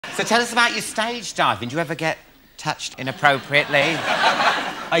So tell us about your stage diving. Do you ever get touched inappropriately?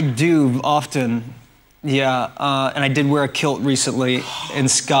 I do, often. Yeah, and I did wear a kilt recently in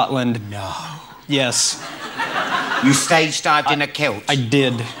Scotland. No. Yes. You stage dived in a kilt? I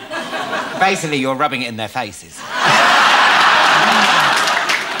did. Basically, you're rubbing it in their faces.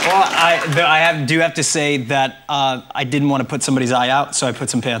 Well, I do have to say that I didn't want to put somebody's eye out, so I put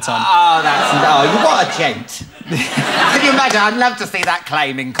some pants on. Oh, no, what a gent. Can you imagine? I'd love to see that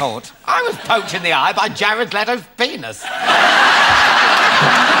claim in court. I was poked in the eye by Jared Leto's penis.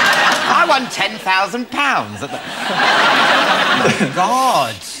 I won £10,000 at the... Oh, my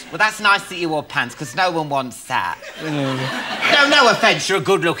God. Well, that's nice that you wore pants, because no one wants that. No offence, you're a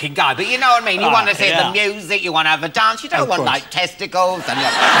good-looking guy, but you know what I mean? You want to see the music, you want to have a dance, you don't want, like, testicles and... Do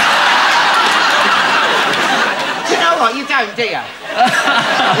you know what? You don't, do you?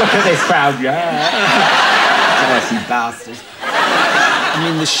 Look at this crowd, dirty bastard. I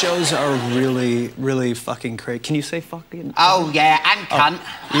mean, the shows are really, really fucking great. Can you say fucking? Oh, yeah, and cunt.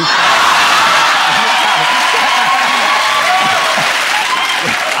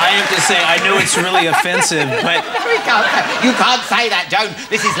 I have to say, I know it's really offensive, but... You can't say that, Joan.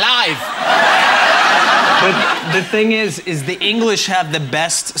 This is live. But the thing is the English have the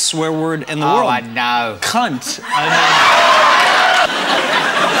best swear word in the world. Oh, I know. Cunt.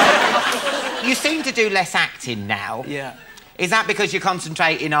 You seem to do less acting now. Yeah. Is that because you're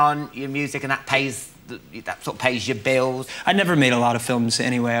concentrating on your music and that sort of pays your bills? I never made a lot of films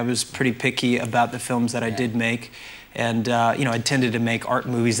anyway. I was pretty picky about the films that I did make. And, you know, I tended to make art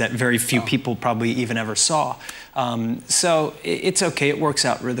movies that very few people probably even ever saw. So it's okay. It works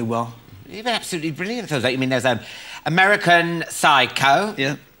out really well. You've been absolutely brilliant films. I mean, there's American Psycho,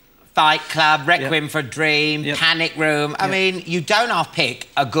 Fight Club, Requiem for a Dream, Panic Room. I mean, you don't half-pick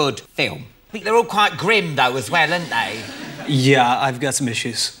a good film. I think they're all quite grim, though, as well, aren't they? Yeah, I've got some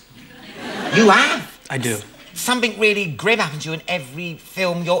issues. You have? I do. Something really grim happens to you in every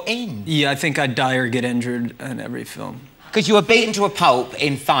film you're in. Yeah, I think I'd die or get injured in every film. Because you were beaten to a pulp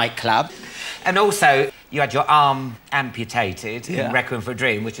in Fight Club, and also you had your arm amputated in Requiem for a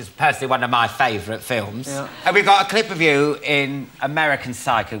Dream, which is personally one of my favourite films. Yeah. And we've got a clip of you in American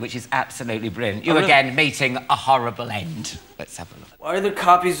Psycho, which is absolutely brilliant. You again meeting a horrible end. Let's have a look. Why are there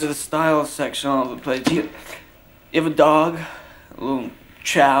copies of the style section all over the place? Do you have a dog? A little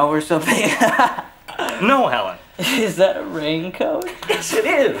chow or something? No, Helen. Is that a raincoat? Yes, it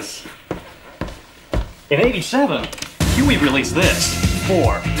is. In '87, Huey released this.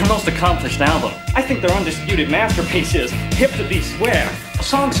 4, their most accomplished album. I think their undisputed masterpiece is Hip to Be Square. A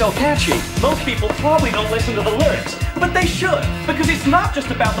song so catchy, most people probably don't listen to the lyrics. But they should, because it's not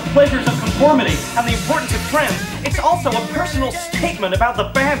just about the pleasures of conformity and the importance of trends. It's also a personal statement about the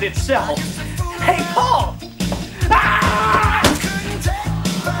band itself. Hey, Paul! Ah!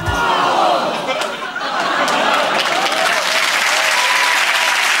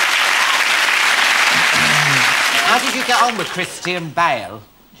 How did you get on with Christian Bale?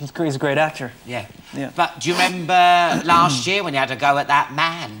 He's a great actor. Yeah. But do you remember last year when you had to go at that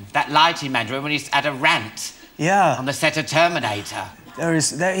man, that lighting man? Do you remember when he had a rant? Yeah. On the set of Terminator? He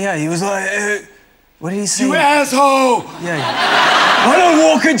was like, what did he say? You asshole! Yeah. I don't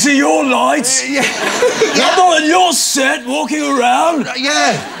walk into your lights. I'm not on your set walking around.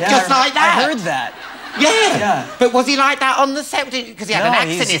 Just like that. I heard that. Yeah. But was he like that on the set? Because he had an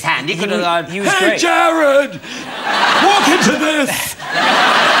axe in his hand. He could have gone, he was hey, great. Jared! Walk into this!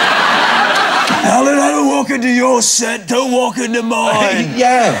 Alan, I don't walk into your set. Don't walk into mine.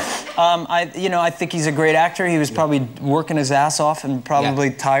 I think he's a great actor. He was probably working his ass off and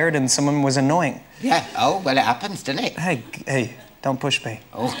probably tired, and someone was annoying. Yeah. Oh, well, it happens, doesn't it? Hey, don't push me.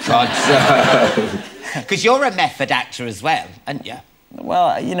 Oh, God, because you're a method actor as well, aren't you?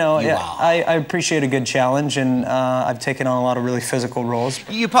 Well, you know, I appreciate a good challenge, and I've taken on a lot of really physical roles.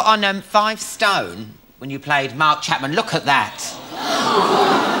 You put on 5 stone when you played Mark Chapman. Look at that.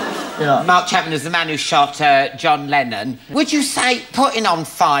 Mark Chapman is the man who shot John Lennon. Would you say putting on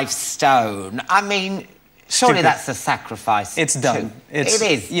 5 stone, I mean, surely that's a sacrifice. It's dumb. It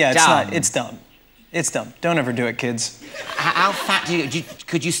is. Yeah, it's dumb. It's dumb. Don't ever do it, kids. How fat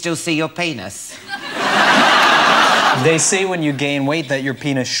could you still see your penis? They say when you gain weight that your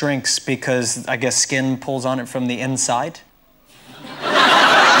penis shrinks because, I guess, skin pulls on it from the inside.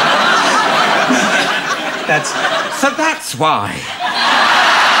 So that's why.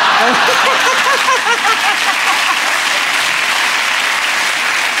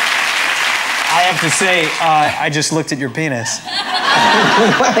 I have to say, I just looked at your penis.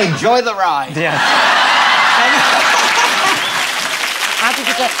 Well, enjoy the ride. Yeah. How did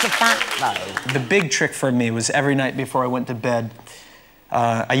you get to that, though? The big trick for me was every night before I went to bed,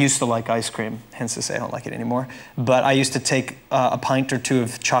 I used to like ice cream, hence to say I don't like it anymore. But I used to take a pint or two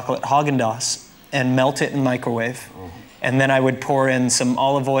of chocolate Haagen-Dazs and melt it in microwave. And then I would pour in some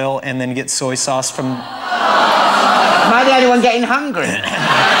olive oil and then get soy sauce from... Am I the only one getting hungry?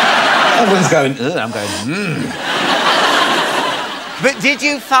 Everyone's going, ugh, I'm going, But did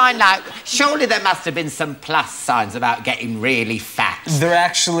you find, like, surely there must have been some plus signs about getting really fat? There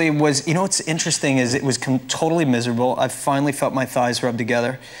actually was. You know what's interesting is it was totally miserable. I finally felt my thighs rub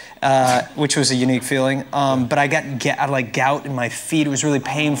together, which was a unique feeling. But I got like gout in my feet. It was really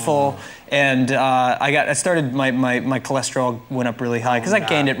painful. And I started, my cholesterol went up really high because I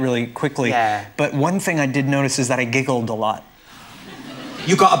gained it really quickly. Yeah. But one thing I did notice is that I giggled a lot.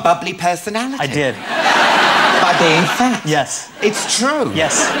 You got a bubbly personality. I did. By being fat. Yes. It's true.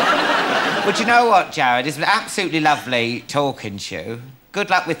 Yes. But you know what, Jared? It's been absolutely lovely talking to you. Good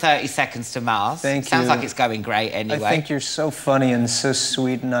luck with 30 Seconds to Mars. Thank you. Sounds like it's going great anyway. I think you're so funny and so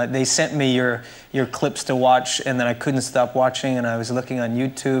sweet. And they sent me your clips to watch, and then I couldn't stop watching, and I was looking on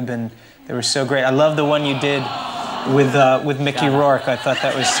YouTube, and they were so great. I love the one you did with Mickey Rourke. I thought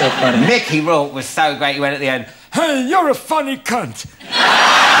that was so funny. Mickey Rourke was so great. He went at the end, "Hey, you're a funny cunt."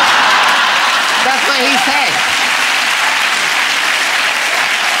 That's what he said.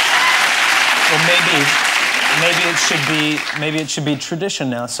 Well, maybe it should be tradition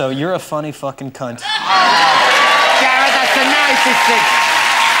now. So you're a funny fucking cunt. Jared, that's the nicest thing.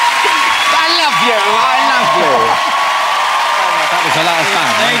 I love you. That was a lot of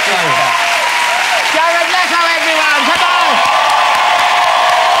fun. Thank you. Jared Leto, everyone, come on.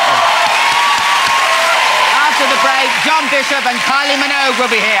 After the break, John Bishop and Kylie Minogue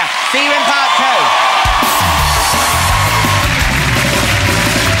will be here. See you in part 2.